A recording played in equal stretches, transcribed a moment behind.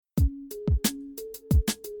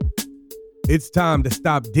It's time to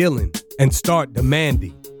stop dealing and start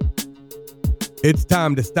demanding. It's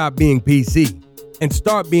time to stop being PC and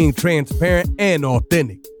start being transparent and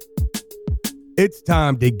authentic. It's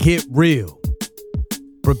time to get real.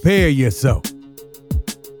 Prepare yourself.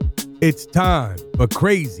 It's time for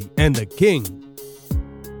Crazy and the King.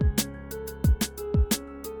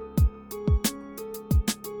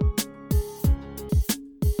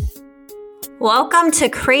 Welcome to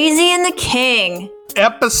Crazy and the King.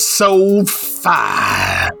 Episode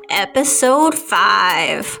 5. Episode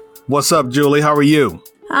 5. What's up, Julie? How are you?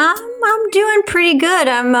 I'm doing pretty good.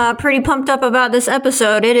 I'm pretty pumped up about this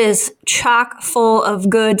episode. It is chock full of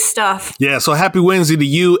good stuff. Yeah, so happy Wednesday to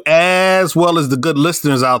you as well as the good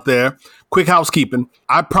listeners out there. Quick housekeeping.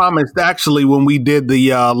 I promised actually when we did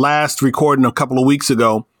the last recording a couple of weeks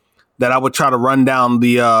ago that I would try to run down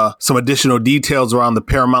the some additional details around the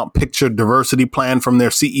Paramount Picture diversity plan from their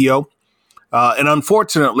CEO. And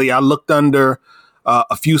unfortunately, I looked under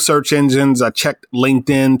a few search engines. I checked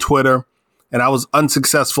LinkedIn, Twitter, and I was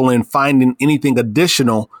unsuccessful in finding anything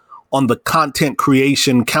additional on the Content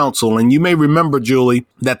Creation Council. And you may remember, Julie,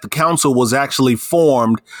 that the council was actually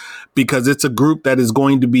formed because it's a group that is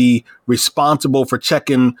going to be responsible for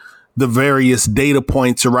checking the various data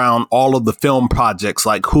points around all of the film projects,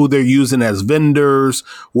 like who they're using as vendors,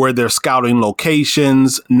 where they're scouting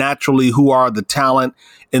locations, naturally, who are the talent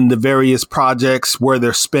in the various projects, where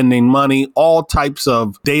they're spending money. All types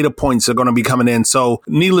of data points are going to be coming in. So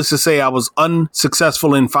needless to say, I was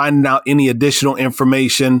unsuccessful in finding out any additional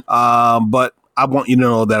information, but I want you to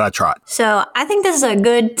know that I tried. So I think this is a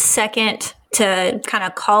good second to kind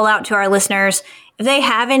of call out to our listeners. If they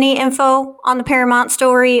have any info on the Paramount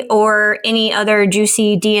story or any other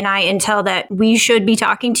juicy D&I intel that we should be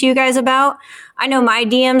talking to you guys about, I know my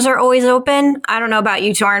DMs are always open. I don't know about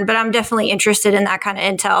you, Torn, but I'm definitely interested in that kind of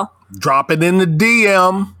intel. Drop it in the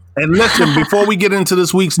DM. And listen, before we get into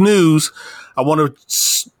this week's news, I want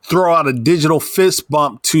to throw out a digital fist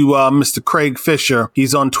bump to Mr. Craig Fisher.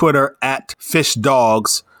 He's on Twitter at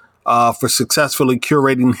FishDogs. For successfully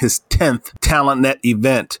curating his 10th TalentNet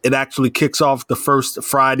event. It actually kicks off the first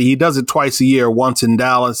Friday. He does it twice a year, once in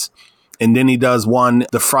Dallas, and then he does one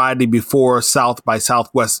the Friday before South by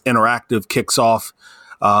Southwest Interactive kicks off.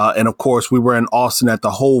 And of course, we were in Austin at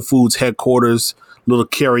the Whole Foods headquarters, little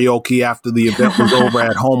karaoke after the event was over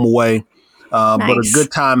at HomeAway. Nice. But a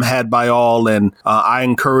good time had by all. And I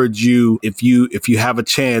encourage you, if you have a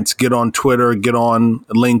chance, get on Twitter, get on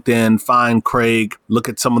LinkedIn, find Craig, look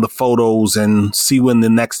at some of the photos and see when the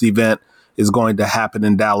next event is going to happen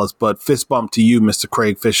in Dallas. But fist bump to you, Mr.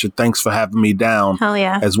 Craig Fisher. Thanks for having me down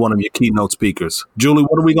as one of your keynote speakers. Julie,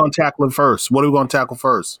 what are we going to tackle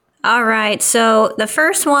first? All right. So the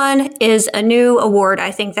first one is a new award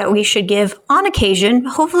I think that we should give on occasion.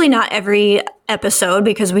 Hopefully not every episode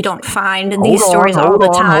because we don't find these stories all the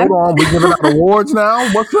time. Hold on. We're giving out awards now?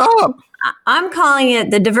 What's up? I'm calling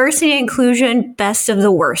it the Diversity and Inclusion Best of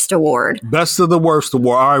the Worst Award. Best of the Worst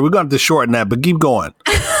Award. All right. We're going to have to shorten that, but keep going.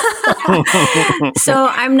 So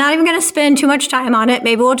I'm not even going to spend too much time on it.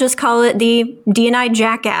 Maybe we'll just call it the D&I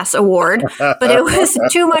Jackass Award. But it was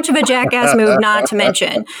too much of a jackass move not to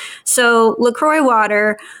mention. So LaCroix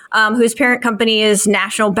Water, whose parent company is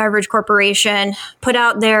National Beverage Corporation, put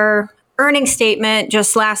out their earnings statement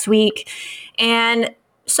just last week. And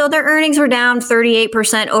so their earnings were down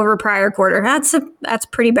 38% over prior quarter. That's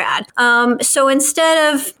pretty bad. So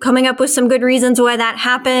instead of coming up with some good reasons why that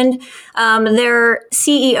happened, their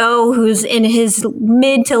CEO, who's in his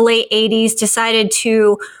mid to late 80s, decided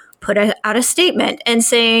to put out a statement and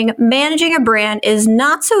saying managing a brand is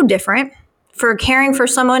not so different for caring for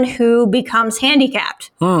someone who becomes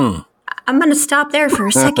handicapped. I'm going to stop there for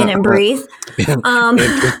a second and breathe.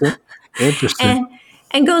 Interesting.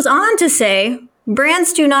 And goes on to say,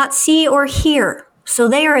 brands do not see or hear, so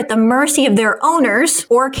they are at the mercy of their owners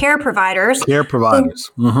or care providers.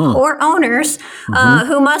 Or owners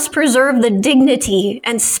who must preserve the dignity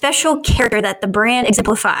and special character that the brand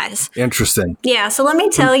exemplifies. Interesting. Yeah, so let me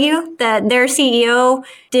tell you that their CEO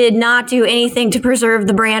did not do anything to preserve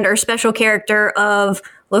the brand or special character of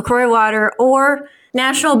LaCroix Water or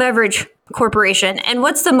National Beverage Corporation. And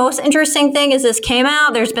what's the most interesting thing is this came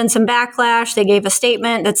out. There's been some backlash. They gave a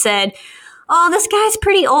statement that said, oh, this guy's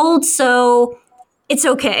pretty old, so it's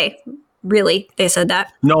okay. Really? They said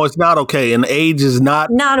that? No, it's not okay. And age is not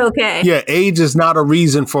okay. Yeah, age is not a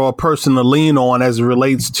reason for a person to lean on as it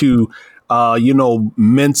relates to,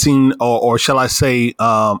 mincing or shall I say,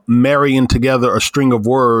 marrying together a string of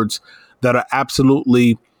words that are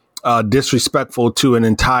absolutely disrespectful to an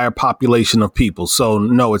entire population of people. So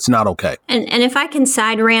no, it's not okay. And if I can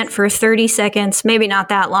side rant for 30 seconds, maybe not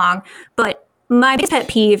that long, but My biggest pet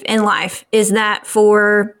peeve in life is that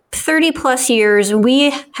for 30 plus years,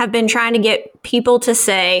 we have been trying to get people to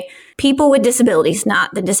say people with disabilities,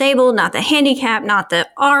 not the disabled, not the handicapped, not the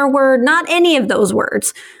R word, not any of those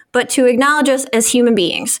words, but to acknowledge us as human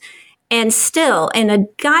beings. And still, in a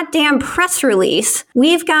goddamn press release,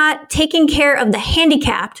 we've got taking care of the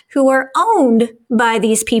handicapped who are owned by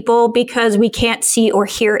these people because we can't see or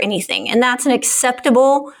hear anything. And that's an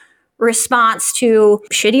acceptable response to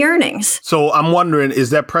shitty earnings. So I'm wondering, is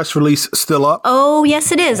that press release still up? Oh,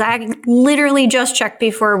 yes, it is. I literally just checked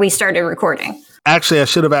before we started recording. Actually, I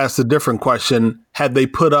should have asked a different question. Had they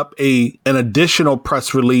put up an additional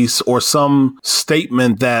press release or some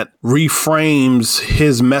statement that reframes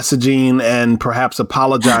his messaging and perhaps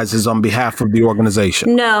apologizes on behalf of the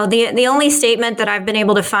organization? No, the only statement that I've been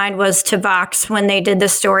able to find was to Vox when they did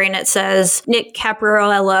this story, and it says Nick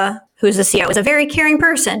Capriola, who's the CEO, is a very caring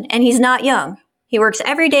person, and he's not young. He works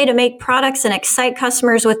every day to make products and excite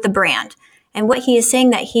customers with the brand. And what he is saying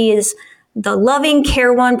that he is the loving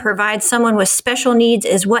care one, provides someone with special needs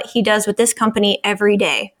is what he does with this company every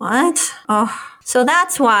day. What? Oh, so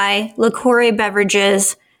that's why LaCroix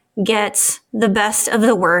Beverages gets the Best of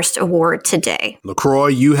the Worst award today. LaCroix,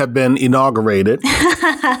 you have been inaugurated.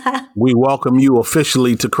 We welcome you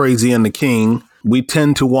officially to Crazy and the King. We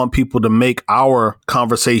tend to want people to make our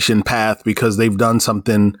conversation path because they've done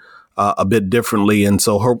something a bit differently. And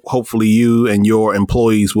so hopefully you and your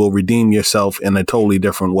employees will redeem yourself in a totally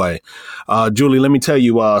different way. Julie, let me tell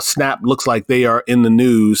you, Snap looks like they are in the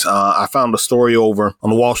news. I found a story over on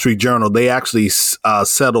the Wall Street Journal. They actually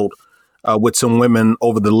settled with some women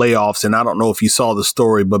over the layoffs. And I don't know if you saw the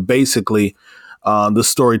story, but basically the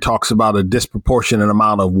story talks about a disproportionate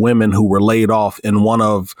amount of women who were laid off in one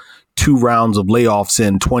of 2 rounds of layoffs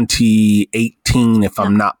in 2018, if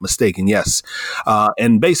I'm not mistaken. Yes.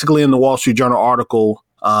 And basically in the Wall Street Journal article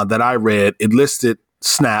that I read, it listed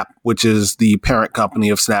Snap, which is the parent company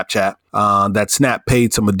of Snapchat, that Snap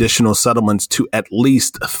paid some additional settlements to at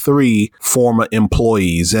least 3 former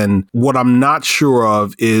employees. And what I'm not sure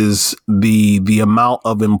of is the amount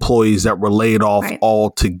of employees that were laid off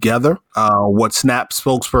altogether. What Snap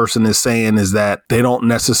spokesperson is saying is that they don't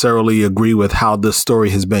necessarily agree with how this story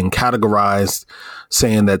has been categorized,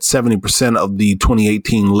 saying that 70% of the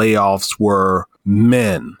 2018 layoffs were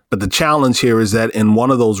men. But the challenge here is that in one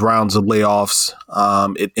of those rounds of layoffs,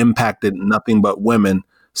 it impacted nothing but women,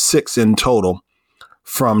 6 in total,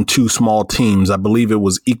 from 2 small teams. I believe it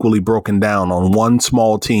was equally broken down on one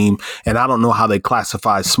small team. And I don't know how they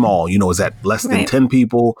classify small. You know, is that less than 10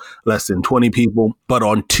 people, less than 20 people? But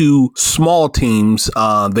on 2 small teams,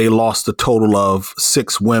 they lost a total of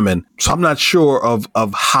 6 women. So I'm not sure of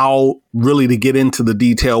how really to get into the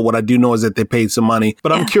detail. What I do know is that they paid some money.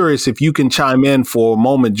 But I'm curious if you can chime in for a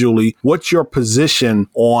moment, Julie. What's your position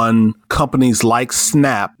on companies like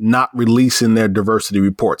Snap not releasing their diversity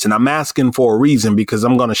reports? And I'm asking for a reason because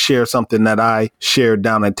I'm going to share something that I shared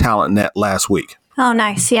down at TalentNet last week. Oh,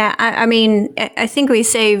 nice. Yeah. I mean, I think we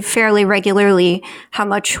say fairly regularly how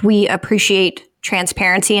much we appreciate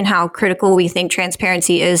transparency and how critical we think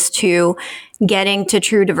transparency is to getting to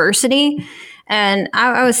true diversity. And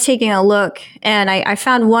I was taking a look and I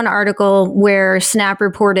found one article where Snap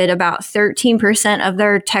reported about 13% of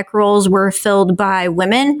their tech roles were filled by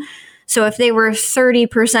women. So if they were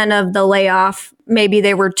 30% of the layoff, maybe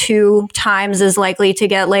they were 2 times as likely to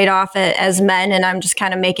get laid off as men. And I'm just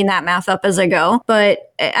kind of making that math up as I go.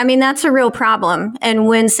 But I mean, that's a real problem. And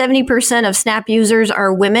when 70% of Snap users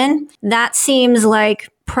are women, that seems like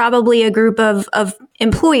probably a group of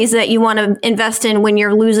employees that you want to invest in when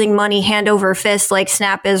you're losing money hand over fist like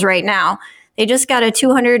Snap is right now. They just got a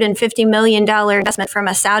 $250 million investment from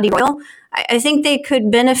a Saudi royal. I think they could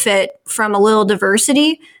benefit from a little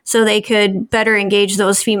diversity so they could better engage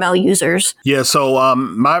those female users. Yeah. So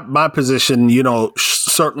my position, you know,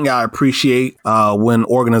 certainly I appreciate when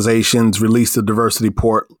organizations release the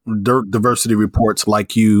diversity reports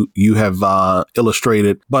like you have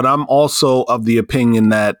illustrated. But I'm also of the opinion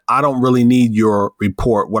that I don't really need your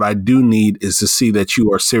report. What I do need is to see that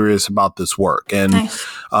you are serious about this work. And nice.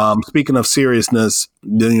 Speaking of seriousness,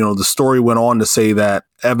 the story went on to say that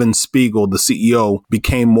Evan Spiegel, the CEO,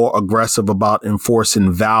 became more aggressive about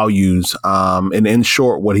enforcing values. And in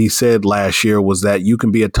short, what he said last year was that you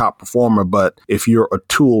can be a top performer, but if you're a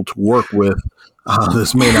tool to work with,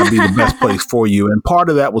 this may not be the best place for you. And part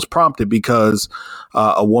of that was prompted because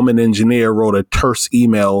a woman engineer wrote a terse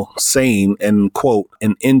email saying, and quote,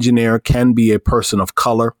 an engineer can be a person of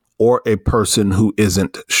color or a person who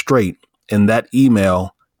isn't straight. And that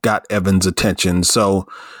email got Evan's attention. So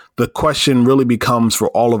the question really becomes for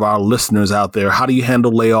all of our listeners out there, how do you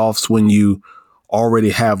handle layoffs when you already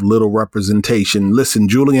have little representation. Listen,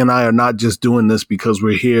 Julie and I are not just doing this because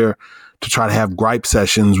we're here to try to have gripe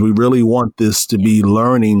sessions. We really want this to be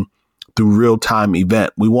learning through real-time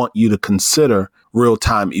event. We want you to consider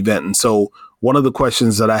real-time event. And so one of the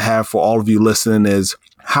questions that I have for all of you listening is,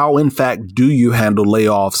 how in fact do you handle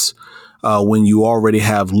layoffs when you already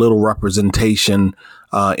have little representation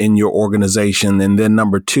in your organization? And then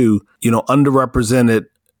number two, underrepresented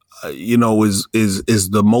is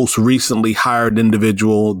the most recently hired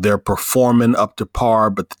individual. They're performing up to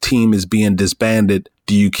par, but the team is being disbanded.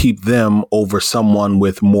 Do you keep them over someone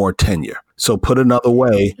with more tenure? So put another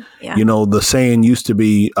way, the saying used to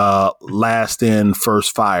be last in,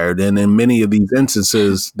 first fired. And in many of these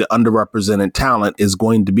instances, the underrepresented talent is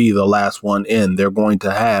going to be the last one in. They're going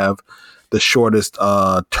to have the shortest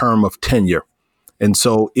term of tenure. And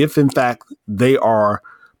so if in fact they are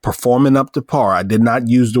performing up to par, I did not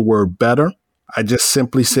use the word better. I just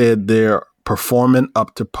simply said they're performing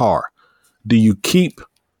up to par. Do you keep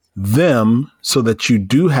them so that you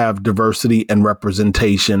do have diversity and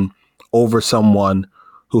representation over someone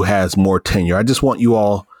who has more tenure? I just want you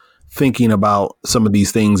all thinking about some of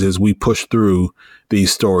these things as we push through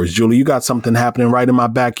these stories. Julie, you got something happening right in my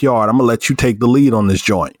backyard. I'm going to let you take the lead on this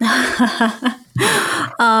joint.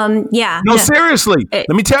 No, seriously. Let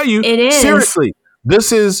me tell you. It is. Seriously.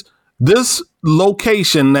 This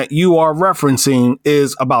location that you are referencing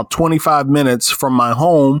is about 25 minutes from my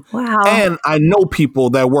home. Wow. And I know people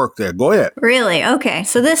that work there. Go ahead. Really? Okay.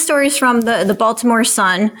 So this story is from the Baltimore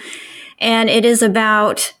Sun, and it is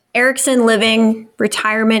about Erickson Living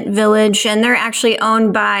Retirement Village. And they're actually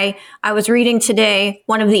owned by, I was reading today,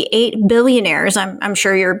 one of the 8 billionaires. I'm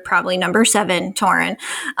sure you're probably number 7, Torrin,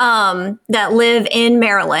 that live in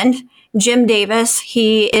Maryland. Jim Davis,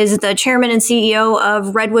 he is the chairman and CEO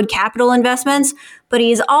of Redwood Capital Investments, but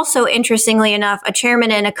he's also, interestingly enough, a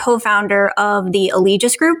chairman and a co-founder of the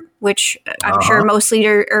Allegis Group, which I'm sure most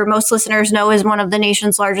listeners know is one of the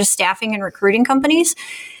nation's largest staffing and recruiting companies.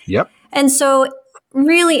 Yep. And so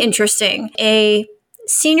really interesting, a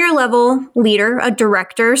senior level leader, a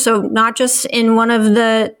director, so not just in one of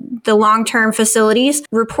the long-term facilities,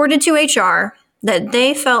 reported to HR that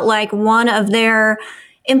they felt like one of their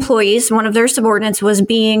employees, one of their subordinates, was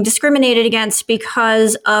being discriminated against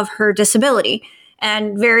because of her disability.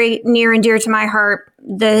 And very near and dear to my heart,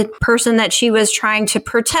 the person that she was trying to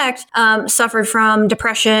protect suffered from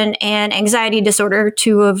depression and anxiety disorder,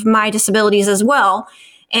 2 of my disabilities as well.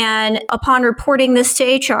 And upon reporting this to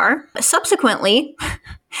HR, subsequently,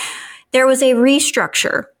 there was a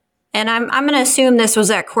restructure. And I'm going to assume this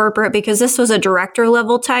was at corporate because this was a director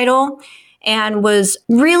level title and was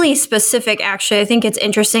really specific. Actually, I think it's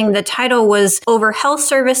interesting. The title was over health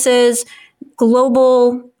services,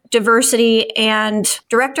 global diversity, and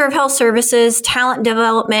director of health services, talent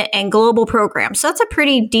development, and global programs. So that's a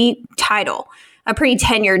pretty deep title, a pretty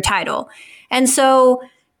tenured title. And so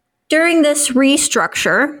during this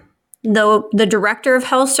restructure, the director of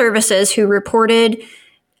health services, who reported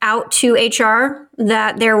out to HR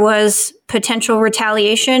that there was potential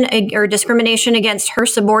retaliation or discrimination against her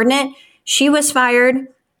subordinate, she was fired,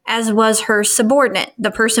 as was her subordinate,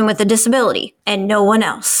 the person with the disability, and no one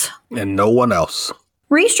else. And no one else.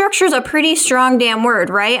 Restructure is a pretty strong damn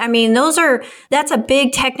word, right? I mean, that's a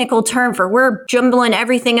big technical term for we're jumbling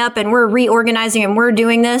everything up and we're reorganizing and we're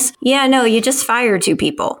doing this. Yeah, no, you just fired 2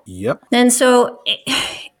 people. Yep. And so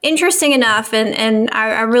interesting enough, and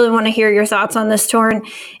I really want to hear your thoughts on this, Torrin,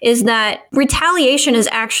 is that retaliation is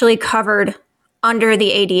actually covered under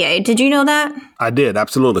the ADA. Did you know that? I did,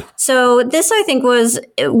 absolutely. So this, I think, was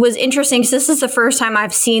interesting because this is the first time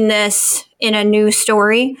I've seen this in a news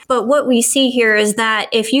story. But what we see here is that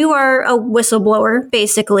if you are a whistleblower,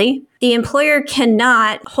 basically, the employer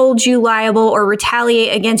cannot hold you liable or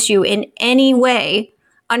retaliate against you in any way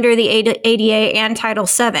under the ADA and Title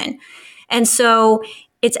VII. And so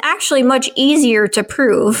it's actually much easier to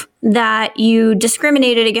prove that you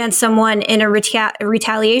discriminated against someone in a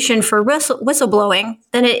retaliation for whistleblowing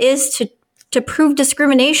than it is to prove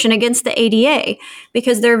discrimination against the ADA,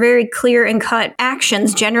 because they're very clear and cut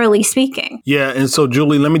actions, generally speaking. Yeah. And so,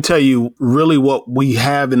 Julie, let me tell you really what we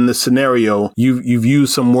have in this scenario. You've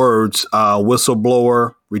used some words,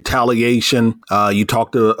 whistleblower, retaliation. You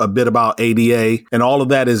talked a bit about ADA, and all of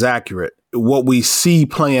that is accurate. What we see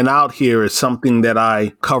playing out here is something that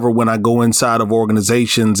I cover when I go inside of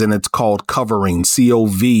organizations, and it's called covering,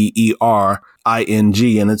 COVER.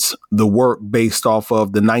 and it's the work based off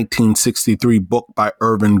of the 1963 book by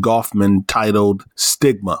Erving Goffman titled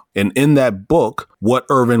Stigma. And in that book, what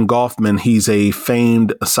Erving Goffman, he's a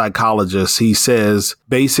famed psychologist, he says,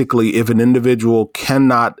 basically, if an individual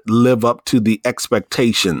cannot live up to the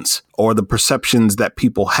expectations or the perceptions that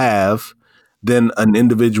people have, then an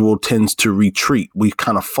individual tends to retreat. We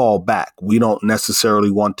kind of fall back. We don't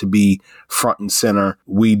necessarily want to be front and center.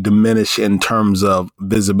 We diminish in terms of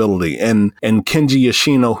visibility. And Kenji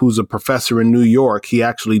Yoshino, who's a professor in New York, he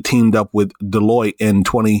actually teamed up with Deloitte in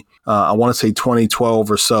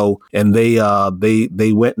 2012 or so. And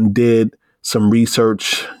they went and did some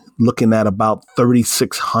research looking at about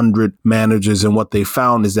 3,600 managers. And what they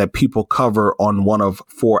found is that people cover on one of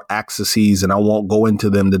four axes, and I won't go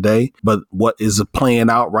into them today. But what is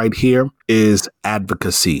playing out right here is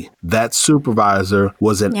advocacy. That supervisor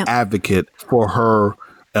was an advocate for her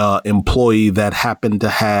employee that happened to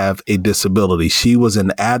have a disability. She was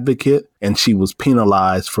an advocate and she was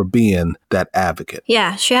penalized for being that advocate.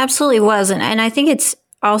 Yeah, she absolutely was. And I think it's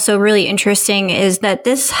also really interesting is that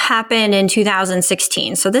this happened in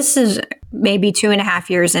 2016. So this is maybe 2.5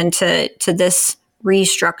 years into this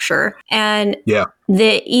restructure. And the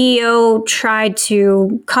EEO tried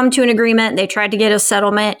to come to an agreement. They tried to get a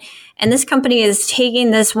settlement. And this company is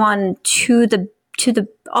taking this one to the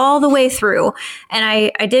all the way through. And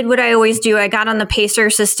I did what I always do. I got on the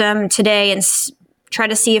Pacer system today and try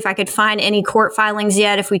to see if I could find any court filings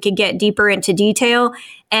yet, if we could get deeper into detail.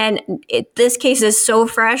 And this case is so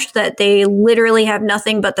fresh that they literally have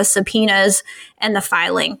nothing but the subpoenas and the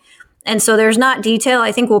filing. And so there's not detail.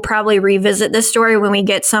 I think we'll probably revisit this story when we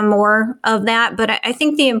get some more of that. But I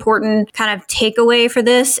think the important kind of takeaway for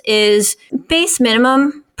this is base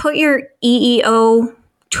minimum, put your EEO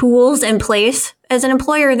tools in place. As an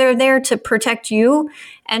employer, they're there to protect you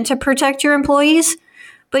and to protect your employees.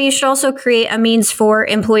 But you should also create a means for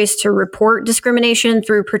employees to report discrimination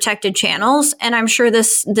through protected channels. And I'm sure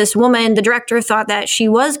this woman, the director, thought that she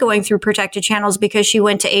was going through protected channels because she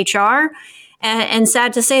went to HR. And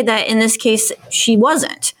sad to say that in this case, she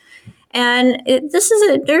wasn't. And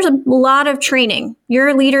there's a lot of training.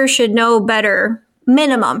 Your leader should know better,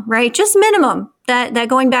 minimum, right? Just minimum. That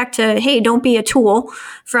going back to, hey, don't be a tool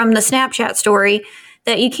from the Snapchat story,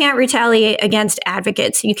 that you can't retaliate against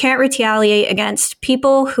advocates. You can't retaliate against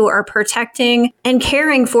people who are protecting and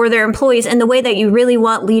caring for their employees in the way that you really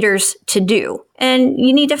want leaders to do. And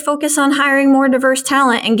you need to focus on hiring more diverse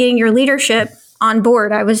talent and getting your leadership on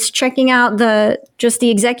board. I was checking out the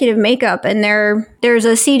executive makeup, and there's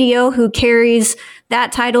a CDO who carries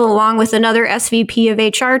that title along with another SVP of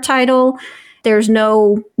HR title. There's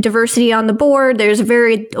no diversity on the board. There's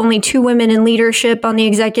only 2 women in leadership on the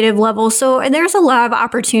executive level. So there's a lot of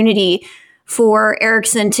opportunity for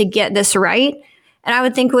Ericsson to get this right. And I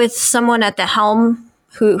would think with someone at the helm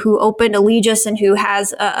who opened Allegis and who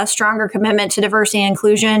has a stronger commitment to diversity and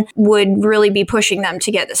inclusion would really be pushing them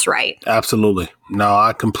to get this right. Absolutely. No,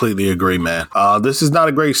 I completely agree, man. This is not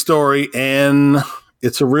a great story, and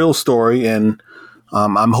it's a real story. And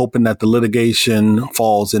I'm hoping that the litigation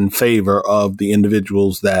falls in favor of the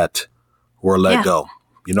individuals that were let go.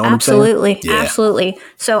 You know what I'm saying? Absolutely. Yeah. Absolutely.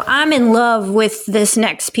 So I'm in love with this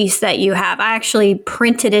next piece that you have. I actually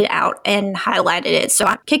printed it out and highlighted it. So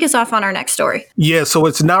kick us off on our next story. Yeah. So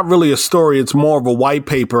it's not really a story. It's more of a white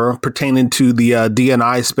paper pertaining to the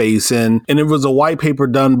D&I space. And it was a white paper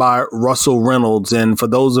done by Russell Reynolds. And for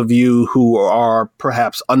those of you who are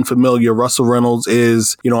perhaps unfamiliar, Russell Reynolds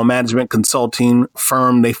is, a management consulting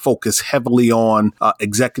firm. They focus heavily on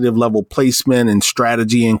executive level placement and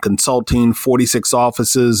strategy and consulting, 46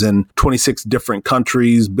 offices in 26 different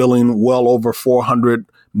countries, billing well over $400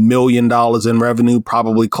 million in revenue,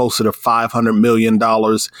 probably closer to $500 million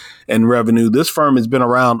in revenue. This firm has been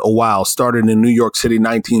around a while, started in New York City,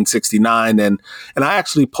 1969. And I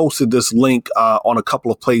actually posted this link on a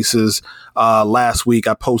couple of places last week.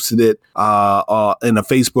 I posted it in a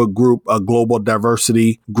Facebook group, a global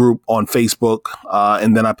diversity group on Facebook.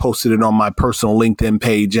 And then I posted it on my personal LinkedIn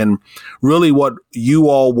page. And really what you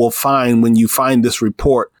all will find when you find this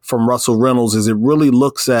report from Russell Reynolds is it really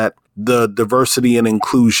looks at the diversity and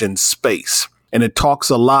inclusion space. And it talks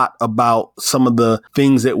a lot about some of the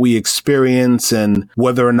things that we experience and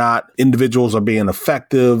whether or not individuals are being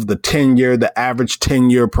effective, the tenure, the average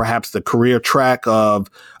tenure, perhaps the career track of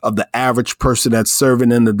the average person that's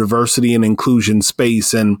serving in the diversity and inclusion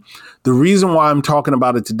space. And the reason why I'm talking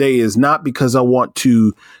about it today is not because I want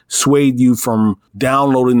to sway you from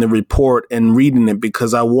downloading the report and reading it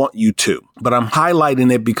because I want you to, but I'm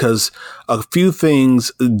highlighting it because a few things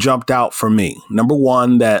jumped out for me. Number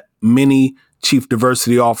one, that many chief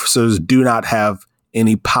diversity officers do not have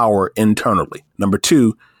any power internally. Number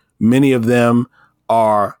two, many of them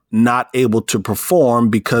are not able to perform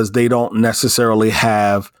because they don't necessarily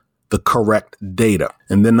have the correct data.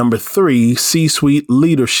 And then number three, C-suite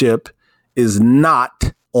leadership is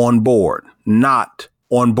not on board, not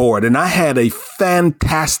on board. And I had a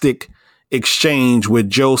fantastic exchange with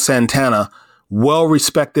Joe Santana, well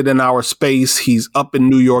respected in our space. He's up in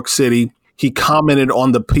New York City. He commented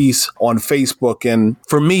on the piece on Facebook. And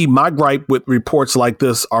for me, my gripe with reports like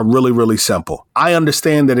this are really, really simple. I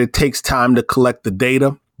understand that it takes time to collect the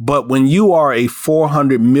data. But when you are a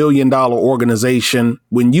 $400 million organization,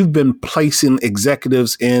 when you've been placing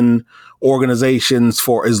executives in organizations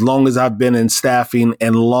for as long as I've been in staffing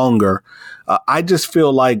and longer, I just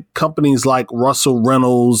feel like companies like Russell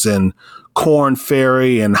Reynolds and Korn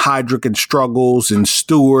Ferry and Heidrick and Struggles and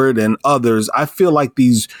Stewart and others, I feel like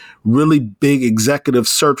these really big executive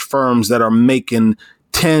search firms that are making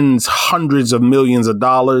tens, hundreds of millions of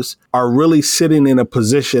dollars are really sitting in a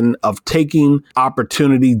position of taking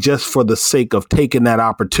opportunity just for the sake of taking that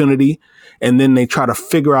opportunity. And then they try to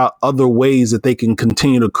figure out other ways that they can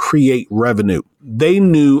continue to create revenue. They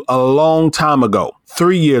knew a long time ago,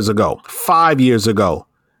 3 years ago, 5 years ago,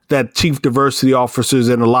 that chief diversity officers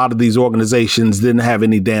in a lot of these organizations didn't have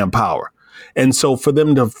any damn power. And so for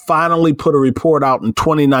them to finally put a report out in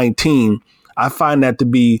 2019, I find that to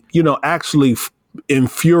be, actually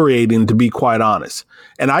infuriating, to be quite honest.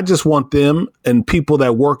 And I just want them and people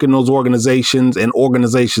that work in those organizations and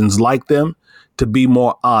organizations like them to be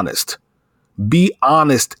more honest. Be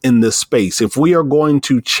honest in this space. If we are going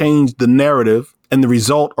to change the narrative and the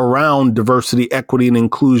result around diversity, equity, and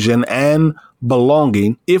inclusion and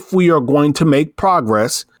belonging, if we are going to make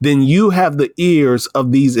progress, then you have the ears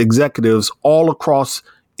of these executives all across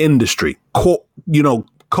industry,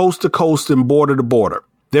 coast to coast and border to border.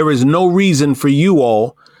 There is no reason for you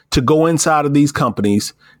all to go inside of these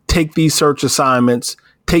companies, take these search assignments,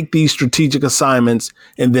 take these strategic assignments,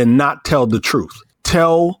 and then not tell the truth.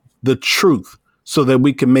 Tell the truth so that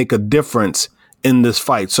we can make a difference in this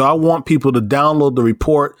fight. So I want people to download the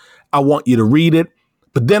report. I want you to read it,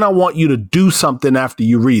 but then I want you to do something after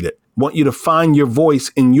you read it. I want you to find your voice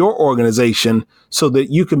in your organization so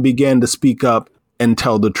that you can begin to speak up and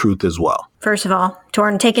tell the truth as well. First of all,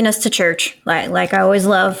 Torrin taking us to church, like I always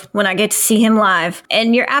love when I get to see him live.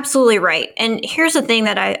 And you're absolutely right. And here's the thing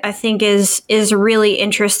that I think is really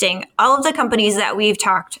interesting. All of the companies that we've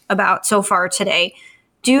talked about so far today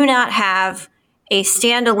do not have a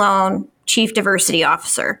standalone chief diversity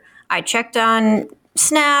officer. I checked on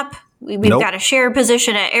Snap. We've got a shared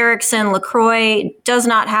position at Ericsson. LaCroix does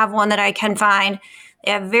not have one that I can find.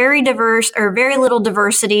 They have very little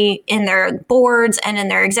diversity in their boards and in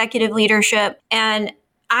their executive leadership. And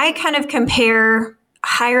I kind of compare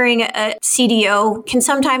hiring a CDO can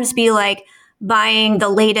sometimes be like buying the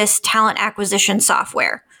latest talent acquisition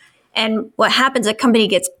software. And what happens, a company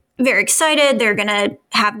gets very excited. They're going to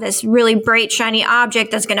have this really bright, shiny object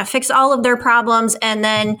that's going to fix all of their problems. And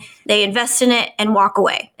then they invest in it and walk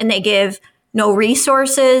away. And they give no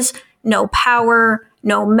resources, no power,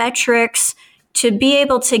 no metrics to be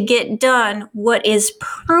able to get done what is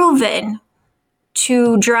proven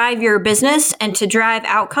to drive your business and to drive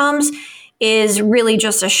outcomes is really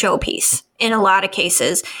just a showpiece in a lot of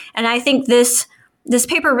cases. And I think this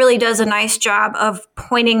paper really does a nice job of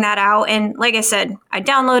pointing that out. And like I said, I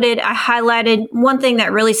highlighted one thing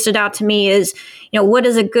that really stood out to me is, what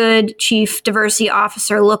does a good chief diversity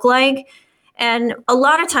officer look like? And a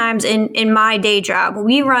lot of times in my day job,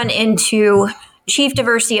 we run into chief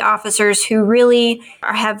diversity officers who really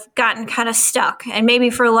have gotten kind of stuck, and maybe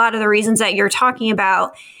for a lot of the reasons that you're talking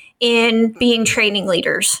about, in being training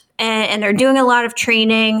leaders. And they're doing a lot of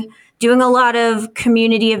training, doing a lot of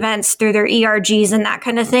community events through their ERGs and that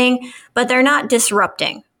kind of thing, but they're not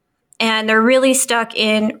disrupting. And they're really stuck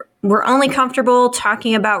in, we're only comfortable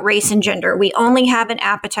talking about race and gender. We only have an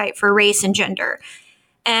appetite for race and gender.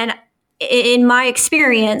 And in my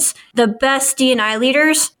experience, the best D&I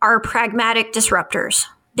leaders are pragmatic disruptors.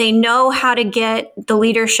 They know how to get the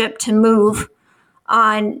leadership to move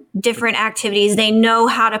on different activities. They know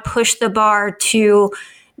how to push the bar to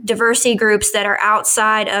diversity groups that are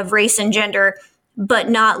outside of race and gender, but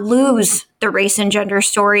not lose the race and gender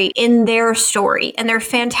story in their story. And they're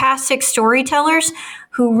fantastic storytellers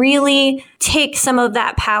who really take some of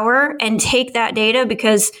that power and take that data,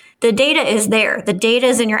 because the data is there. The data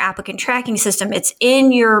is in your applicant tracking system. It's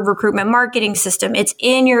in your recruitment marketing system. It's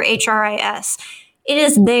in your HRIS. It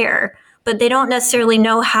is there. but they don't necessarily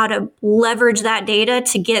know how to leverage that data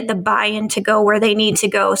to get the buy-in to go where they need to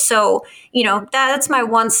go. So, that's my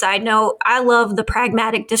one side note. I love the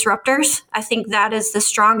pragmatic disruptors. I think that is the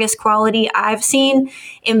strongest quality I've seen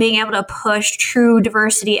in being able to push true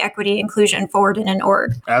diversity, equity, inclusion forward in an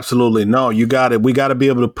org. Absolutely. No, you got it. We got to be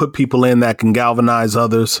able to put people in that can galvanize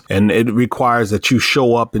others. And it requires that you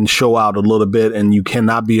show up and show out a little bit, and you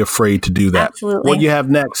cannot be afraid to do that. Absolutely. What you have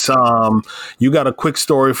next? You got a quick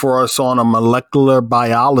story for us on a molecular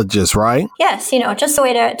biologist, right? Yes, just a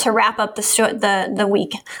way to wrap up the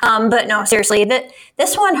week. But no, seriously,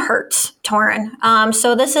 this one hurts, Torin.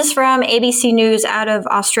 So this is from ABC News out of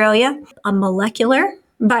Australia. A molecular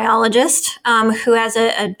biologist who has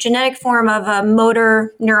a genetic form of a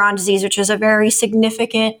motor neuron disease, which is a very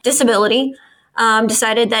significant disability,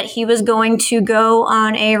 decided that he was going to go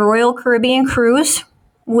on a Royal Caribbean cruise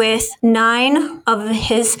with 9 of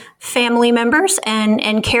his family members and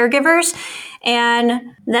caregivers,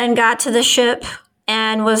 and then got to the ship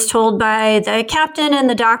and was told by the captain and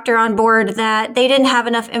the doctor on board that they didn't have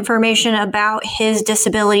enough information about his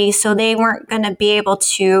disability, so they weren't going to be able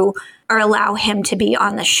to or allow him to be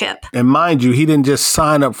on the ship. And mind you, he didn't just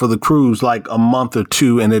sign up for the cruise like a month or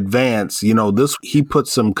two in advance. He put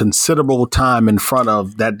some considerable time in front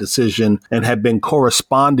of that decision and had been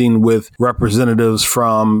corresponding with representatives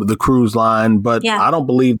from the cruise line. But yeah. I don't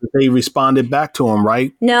believe that they responded back to him,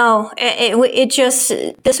 right? No,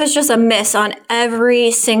 this was just a miss on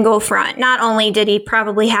every single front. Not only did he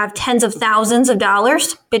probably have tens of thousands of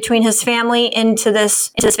dollars between his family into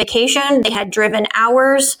this vacation, they had driven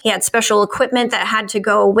hours. He had special equipment that had to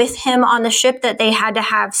go with him on the ship that they had to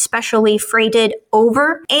have specially freighted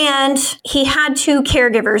over. And he had 2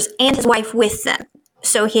 caregivers and his wife with them.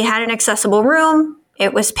 So he had an accessible room.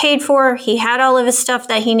 It was paid for. He had all of his stuff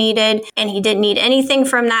that he needed, and he didn't need anything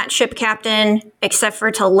from that ship captain except for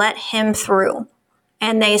to let him through.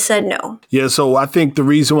 And they said no. Yeah, so I think the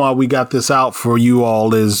reason why we got this out for you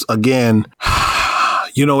all is, again,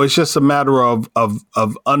 it's just a matter of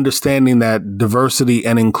understanding that diversity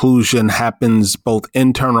and inclusion happens both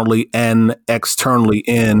internally and externally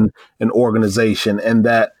in an organization. And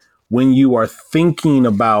that when you are thinking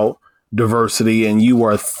about diversity and you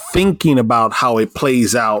are thinking about how it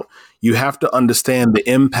plays out, you have to understand the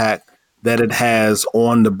impact that it has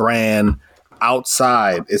on the brand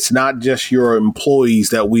outside. It's not just your employees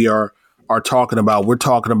that we are talking about. We're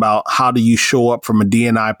talking about how do you show up from a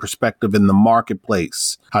D&I perspective in the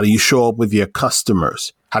marketplace? How do you show up with your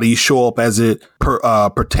customers? How do you show up as it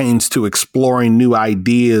pertains to exploring new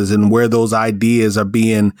ideas and where those ideas are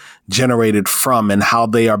being generated from and how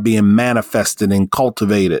they are being manifested and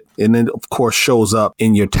cultivated? And it, of course, shows up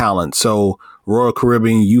in your talent. So Royal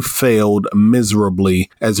Caribbean, you failed miserably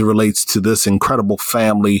as it relates to this incredible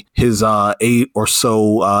family, his 8 or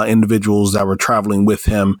so individuals that were traveling with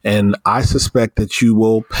him. And I suspect that you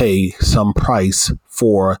will pay some price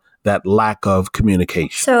for that lack of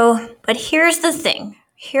communication. So, but here's the thing.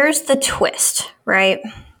 Here's the twist, right?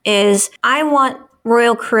 Is I want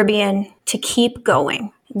Royal Caribbean to keep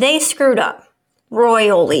going. They screwed up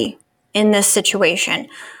royally in this situation,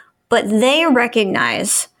 but they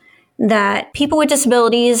recognize that people with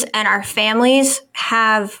disabilities and our families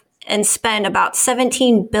have and spend about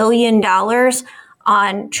 $17 billion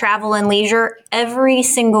on travel and leisure every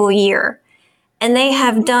single year. And they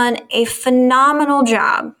have done a phenomenal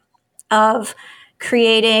job of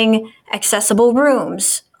creating accessible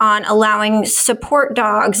rooms, on allowing support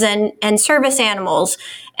dogs and service animals,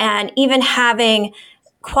 and even having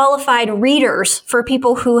qualified readers for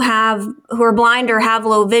people who are blind or have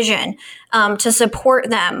low vision to support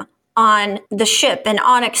them on the ship and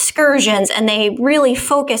on excursions. And they really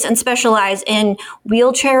focus and specialize in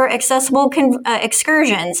wheelchair accessible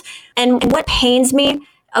excursions. And what pains me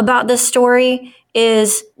about this story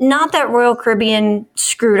is not that Royal Caribbean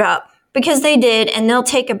screwed up, because they did, and they'll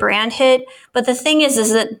take a brand hit. But the thing is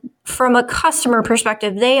that from a customer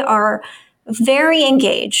perspective, they are very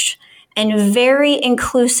engaged and very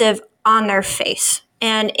inclusive on their face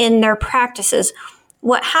and in their practices.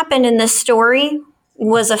 What happened in this story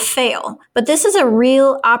was a fail, but this is a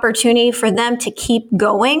real opportunity for them to keep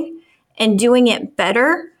going and doing it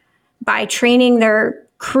better by training their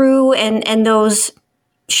crew and those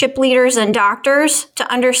ship leaders and doctors to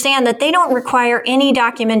understand that they don't require any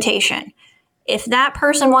documentation. If that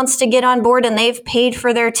person wants to get on board and they've paid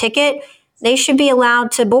for their ticket, they should be allowed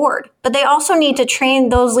to board. But they also need to train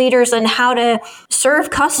those leaders on how to serve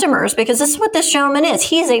customers, because this is what this gentleman is.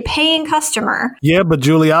 He's a paying customer. Yeah, but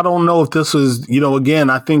Julie, I don't know if this is, again,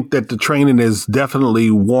 I think that the training is definitely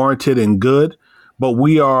warranted and good, but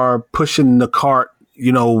we are pushing the cart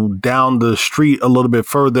down the street a little bit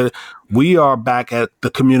further, we are back at the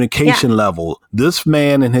communication level. This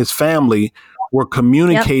man and his family were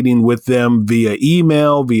communicating with them via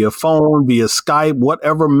email, via phone, via Skype,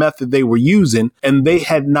 whatever method they were using, and they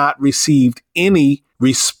had not received any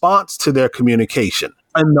response to their communication.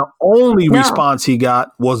 And the only response he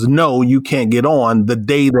got was, no, you can't get on the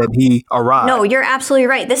day that he arrived. No, you're absolutely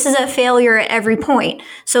right. This is a failure at every point.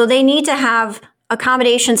 So they need to have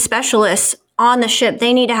accommodation specialists on the ship.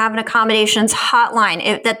 They need to have an accommodations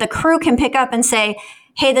hotline that the crew can pick up and say,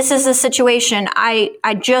 hey, this is the situation.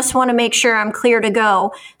 I just want to make sure I'm clear to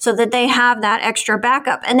go, so that they have that extra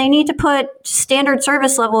backup. And they need to put standard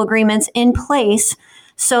service level agreements in place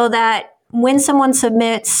so that when someone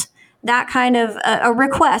submits that kind of a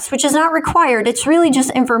request, which is not required, it's really just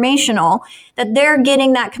informational, that they're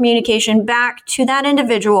getting that communication back to that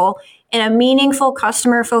individual in a meaningful,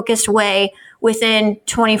 customer-focused way within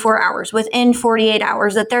 24 hours, within 48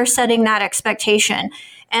 hours, that they're setting that expectation,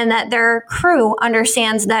 and that their crew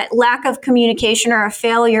understands that lack of communication or a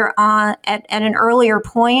failure at an earlier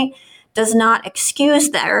point does not excuse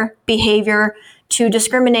their behavior to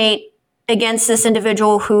discriminate against this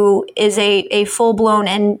individual who is a full-blown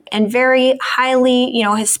and very highly,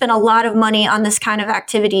 has spent a lot of money on this kind of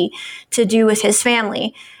activity to do with his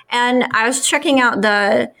family. And I was checking out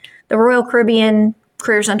the Royal Caribbean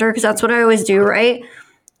Career Center, because that's what I always do, right?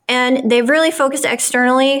 And they've really focused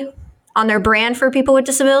externally on their brand for people with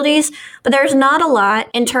disabilities, but there's not a lot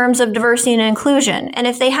in terms of diversity and inclusion. And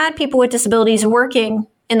if they had people with disabilities working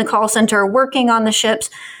in the call center, working on the ships,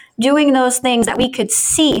 doing those things that we could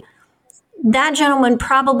see, that gentleman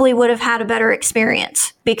probably would have had a better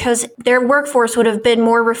experience, because their workforce would have been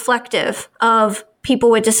more reflective of people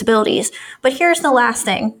with disabilities. But here's the last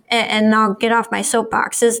thing, and I'll get off my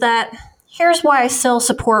soapbox, is that here's why I still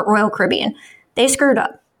support Royal Caribbean. They screwed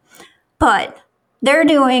up, but they're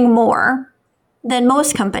doing more than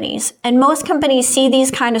most companies. And most companies see these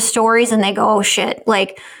kind of stories and they go, oh shit,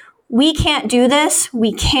 we can't do this.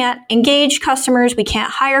 We can't engage customers. We can't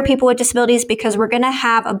hire people with disabilities because we're going to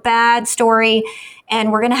have a bad story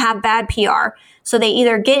and we're going to have bad PR. So they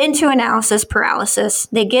either get into analysis paralysis,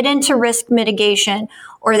 they get into risk mitigation,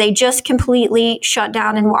 or they just completely shut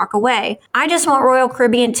down and walk away. I just want Royal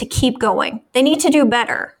Caribbean to keep going. They need to do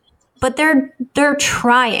better, but they're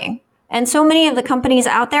trying. And so many of the companies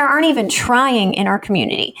out there aren't even trying in our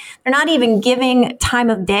community. They're not even giving time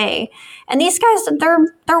of day. And these guys,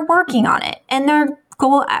 they're working on it. And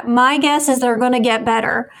my guess is they're going to get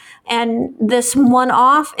better. And this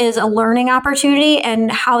one-off is a learning opportunity,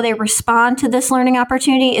 and how they respond to this learning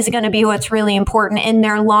opportunity is going to be what's really important in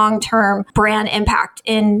their long-term brand impact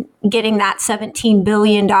in getting that $17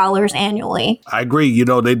 billion annually. I agree.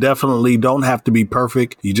 They definitely don't have to be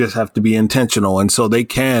perfect. You just have to be intentional. And so they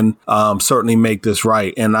can certainly make this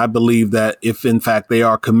right. And I believe that if, in fact, they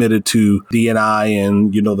are committed to D&I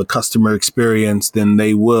and, the customer experience, then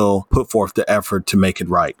they will put forth the effort to make it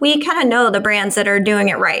right. We kind of know the brands that are doing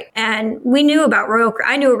it right. And I knew about Royal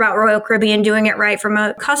Caribbean doing it right from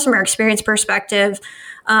a customer experience perspective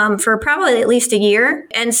for probably at least a year.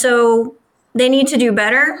 And so they need to do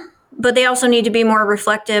better, but they also need to be more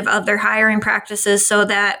reflective of their hiring practices so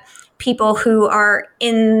that people who are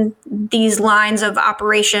in these lines of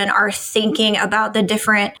operation are thinking about the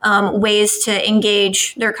different ways to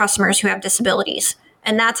engage their customers who have disabilities.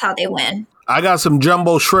 And that's how they win. I got some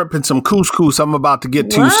jumbo shrimp and some couscous I'm about to get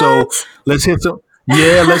to. What? So let's hit some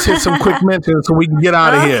quick mentions so we can get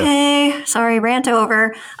out of here. Okay. Sorry, rant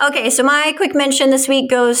over. Okay, so my quick mention this week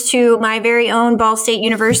goes to my very own Ball State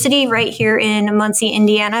University right here in Muncie,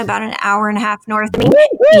 Indiana, about an hour and a half north of me.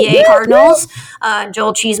 Yay, Cardinals.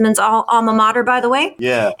 Joel Cheeseman's alma mater, by the way.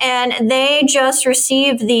 Yeah. And they just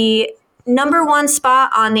received the #1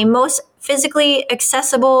 spot on the most physically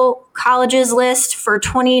accessible colleges list for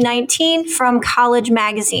 2019 from College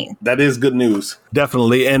Magazine. That is good news.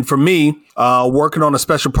 Definitely. And for me, working on a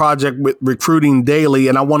special project with Recruiting Daily,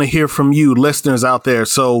 and I want to hear from you listeners out there.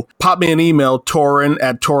 So pop me an email,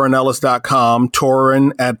 Torin@TorinEllis.com,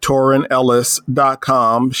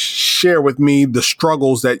 Torin@TorinEllis.com. Share with me the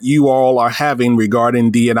struggles that you all are having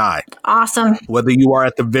regarding D&I. Awesome. Whether you are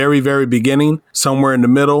at the very, very beginning, somewhere in the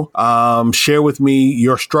middle, share with me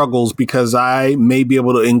your struggles, because I may be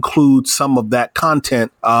able to include some of that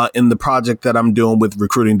content in the project that I'm doing with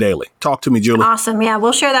Recruiting Daily. Talk to me, Julie. Awesome. Yeah,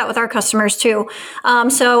 we'll share that with our customers too.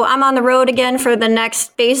 So I'm on the road again for the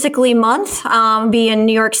next basically month. Be in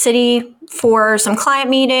New York City for some client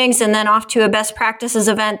meetings and then off to a best practices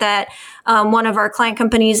event that one of our client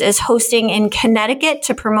companies is hosting in Connecticut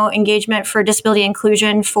to promote engagement for disability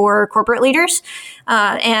inclusion for corporate leaders.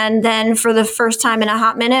 And then for the first time in a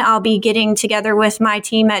hot minute, I'll be getting together with my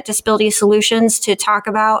team at Disability Solutions to talk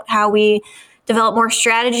about how we develop more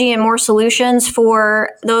strategy and more solutions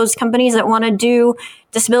for those companies that want to do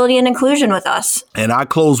disability and inclusion with us. And I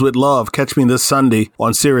close with love. Catch me this Sunday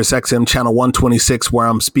on Sirius XM channel 126, where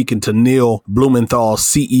I'm speaking to Neil Blumenthal,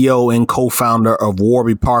 CEO and co-founder of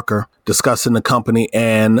Warby Parker, discussing the company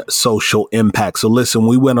and social impact. So listen,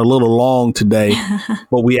 we went a little long today,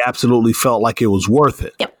 but we absolutely felt like it was worth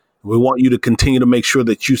it. Yep. We want you to continue to make sure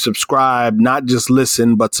that you subscribe, not just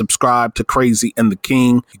listen, but subscribe to Crazy and the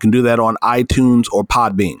King. You can do that on iTunes or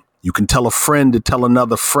Podbean. You can tell a friend to tell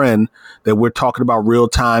another friend that we're talking about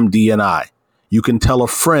real-time D&I. You can tell a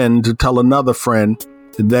friend to tell another friend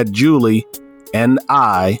that Julie and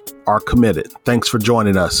I are committed. Thanks for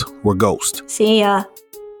joining us. We're Ghost. See ya.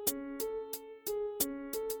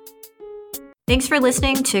 Thanks for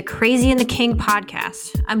listening to Crazy and the King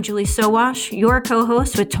podcast. I'm Julie Sowash, your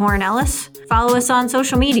co-host with Torrin Ellis. Follow us on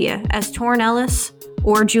social media as Torrin Ellis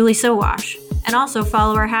or Julie Sowash, and also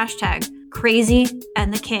follow our hashtag Crazy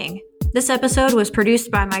and the King. This episode was produced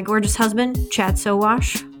by my gorgeous husband, Chad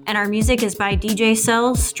Sowash, and our music is by DJ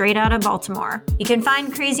Cells, straight out of Baltimore. You can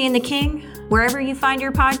find Crazy and the King wherever you find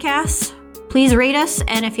your podcasts. Please rate us,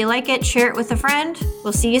 and if you like it, share it with a friend.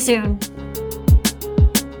 We'll see you soon.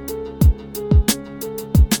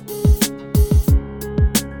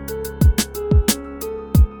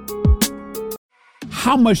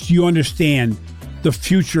 How much do you understand the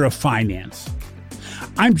future of finance?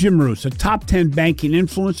 I'm Jim Roos, a top 10 banking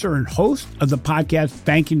influencer and host of the podcast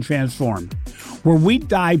Banking Transformed, where we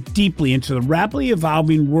dive deeply into the rapidly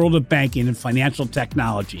evolving world of banking and financial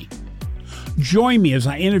technology. Join me as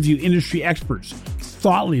I interview industry experts,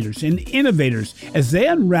 thought leaders, and innovators as they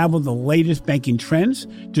unravel the latest banking trends,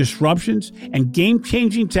 disruptions, and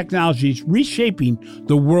game-changing technologies reshaping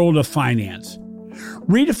the world of finance.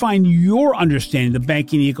 Redefine your understanding of the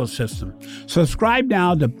banking ecosystem. Subscribe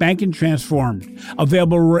now to Banking Transformed,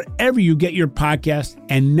 available wherever you get your podcast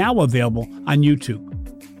and now available on YouTube.